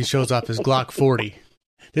 where he shows off his Glock 40.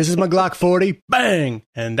 This is my Glock 40, bang!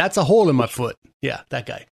 And that's a hole in my foot. Yeah, that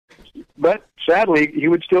guy. But sadly, he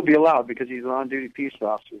would still be allowed because he's an on-duty peace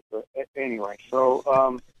officer. But anyway,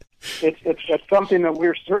 so it's something that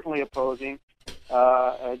we're certainly opposing.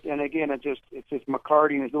 And again, it's just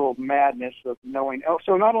McCarty and his little madness of knowing. Oh,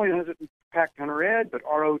 so not only does it impact hunter ed, but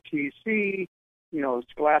ROTC,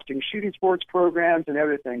 scholastic shooting sports programs and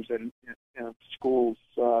other things that schools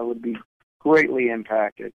would be greatly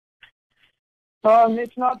impacted.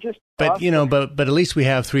 It's not just but but at least we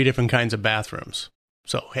have 3 different kinds of bathrooms.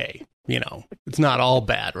 So hey, it's not all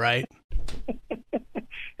bad, right?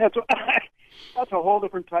 That's a whole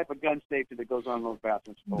different type of gun safety that goes on in those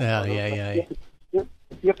bathrooms. Yeah. You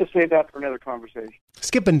have to save that for another conversation.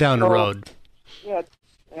 Skipping down the road. Yeah,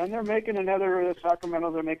 and they're making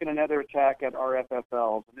Sacramento, they're making another attack at our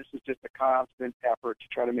FFLs. And this is just a constant effort to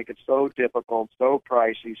try to make it so difficult, so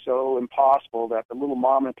pricey, so impossible that the little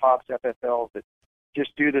mom and pops FFLs that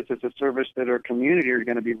just do this as a service to their community are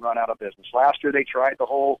going to be run out of business. Last year they tried the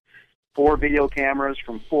whole 4 video cameras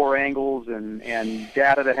from 4 angles and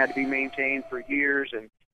data that had to be maintained for years, and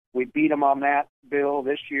we beat them on that bill.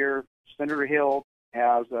 This year, Senator Hill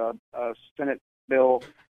has a Senate Bill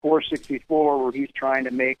 464 where he's trying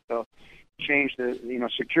to change the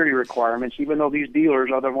security requirements, even though these dealers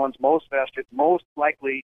are the ones most vested, most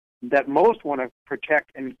likely that most want to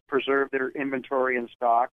protect and preserve their inventory and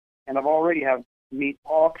stock, and have already meet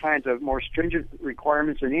all kinds of more stringent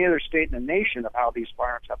requirements in any other state in the nation of how these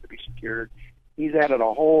firearms have to be secured. he's added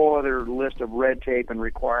a whole other list of red tape and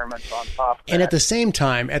requirements on top of that. And at the same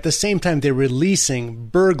time, they're releasing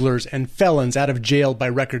burglars and felons out of jail by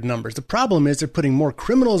record numbers. The problem is they're putting more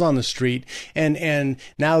criminals on the street, and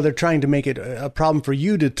now they're trying to make it a problem for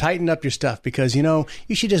you to tighten up your stuff because, you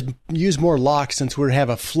should just use more locks since we have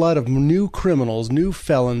a flood of new criminals, new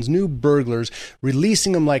felons, new burglars,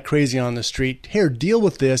 releasing them like crazy on the street. Here, deal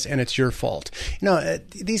with this, and it's your fault.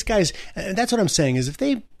 These guys, that's what I'm saying, is if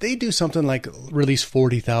they do something like release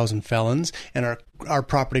 40,000 felons and our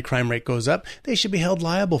property crime rate goes up, they should be held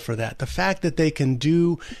liable for that. The fact that they can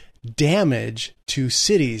do damage to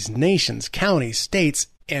cities, nations, counties, states,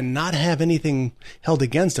 and not have anything held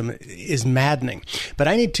against them is maddening. But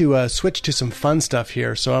I need to switch to some fun stuff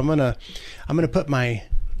here. So I'm gonna put I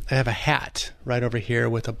have a hat right over here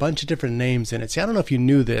with a bunch of different names in it. See, I don't know if you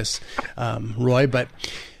knew this, Roy, but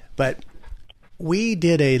we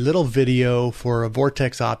did a little video for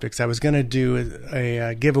Vortex Optics. I was going to do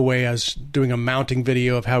a giveaway. I was doing a mounting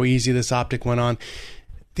video of how easy this optic went on.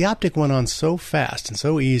 The optic went on so fast and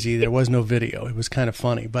so easy, there was no video. It was kind of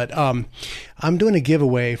funny. But I'm doing a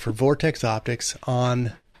giveaway for Vortex Optics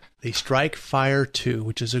on the Strike Fire 2,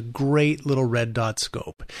 which is a great little red dot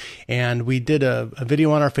scope. And we did a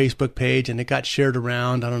video on our Facebook page, and it got shared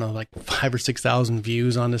around, I don't know, like 5,000 or 6,000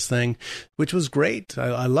 views on this thing, which was great.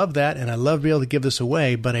 I love that, and I love being able to give this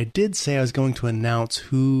away. But I did say I was going to announce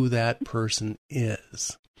who that person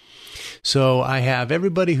is. So I have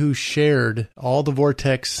everybody who shared all the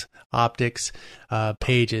Vortex Optics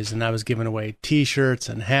pages, and I was giving away T-shirts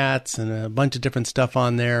and hats and a bunch of different stuff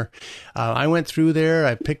on there. I went through there,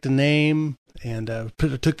 I picked a name, and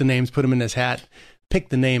took the names, put them in this hat, picked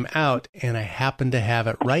the name out, and I happened to have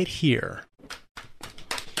it right here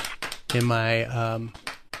in my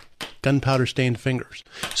gunpowder-stained fingers.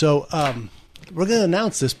 So we're going to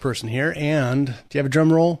announce this person here, and do you have a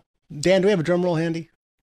drum roll? Dan, do we have a drum roll handy?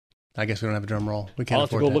 I guess we don't have a drum roll. We can't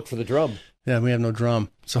afford that. I'll have to go look for the drum. Yeah, we have no drum.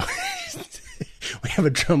 So we have a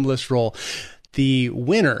drumless roll. The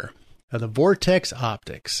winner of the Vortex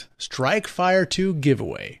Optics Strike Fire 2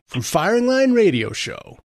 giveaway from Firing Line Radio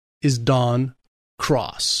Show is Don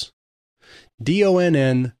Cross.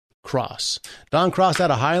 DONN Cross. Don Cross out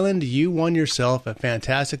of Highland, you won yourself a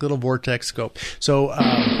fantastic little Vortex scope. So,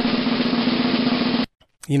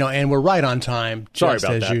 and we're right on time, just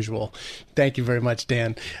as usual. Thank you very much,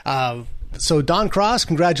 Dan. So Don Cross,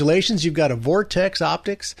 congratulations. You've got a Vortex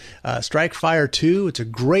Optics Strike Fire 2. It's a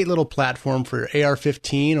great little platform for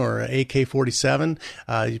AR-15 or AK-47.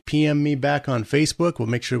 You PM me back on Facebook. We'll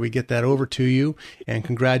make sure we get that over to you. And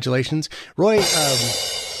congratulations. Roy,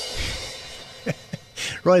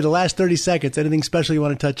 the last 30 seconds, anything special you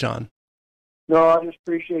want to touch on? No, I just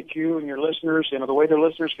appreciate you and your listeners. The way their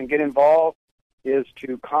listeners can get involved is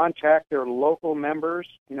to contact their local members,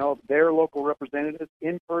 their local representatives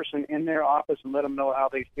in person in their office and let them know how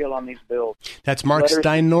they feel on these bills. That's Mark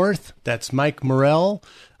Steinnorth. That's Mike Morrell.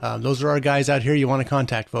 Those are our guys out here you want to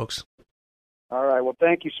contact, folks. All right. Well,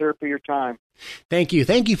 thank you, sir, for your time. Thank you.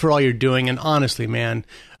 Thank you for all you're doing. And honestly, man,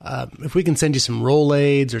 if we can send you some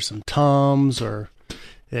Rolaids or some Tums or...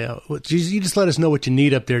 Yeah, you just let us know what you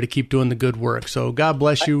need up there to keep doing the good work. So God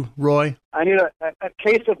bless you, Roy. I need a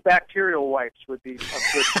case of bacterial wipes would be a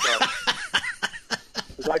good start.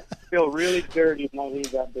 Because I feel really dirty when I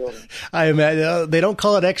leave that building. I imagine they don't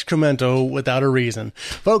call it excremento without a reason.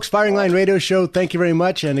 Folks, Firing Line Radio Show, thank you very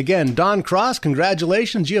much. And again, Don Cross,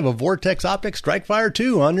 congratulations. You have a Vortex Optics Strike Fire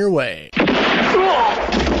 2 on your way.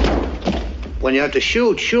 When you have to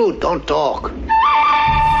shoot, don't talk.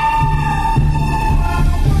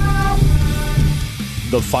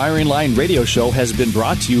 The Firing Line Radio Show has been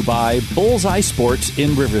brought to you by Bullseye Sports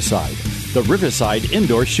in Riverside, the Riverside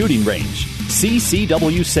Indoor Shooting Range,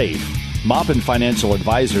 CCW Safe, Maupin Financial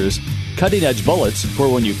Advisors, Cutting Edge Bullets for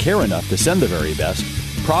when you care enough to send the very best,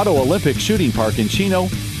 Prado Olympic Shooting Park in Chino,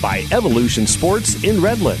 by Evolution Sports in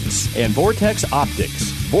Redlands, and Vortex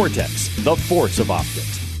Optics. Vortex, the force of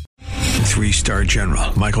optics. 3-star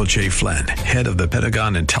General Michael J. Flynn, head of the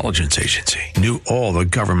Pentagon Intelligence Agency, knew all the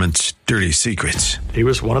government's dirty secrets. He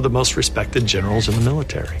was one of the most respected generals in the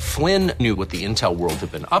military. Flynn knew what the intel world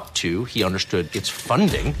had been up to. He understood its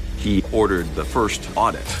funding. He ordered the first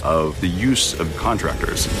audit of the use of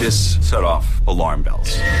contractors. This set off alarm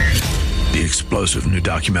bells. The explosive new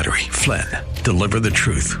documentary, Flynn, Deliver the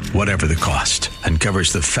Truth, Whatever the Cost,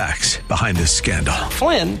 uncovers the facts behind this scandal.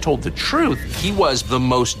 Flynn told the truth. He was the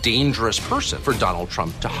most dangerous person for Donald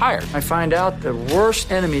Trump to hire. I find out the worst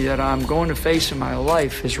enemy that I'm going to face in my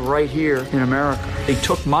life is right here in America. They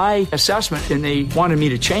took my assessment and they wanted me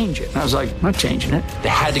to change it. And I was like, I'm not changing it. They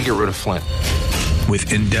had to get rid of Flynn.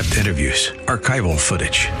 With in-depth interviews, archival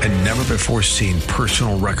footage, and never-before-seen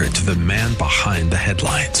personal records of the man behind the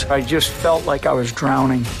headlines. I just felt like I was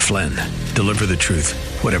drowning. Flynn, deliver the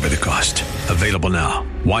truth, whatever the cost. Available now.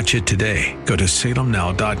 Watch it today. Go to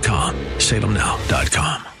salemnow.com.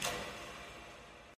 salemnow.com.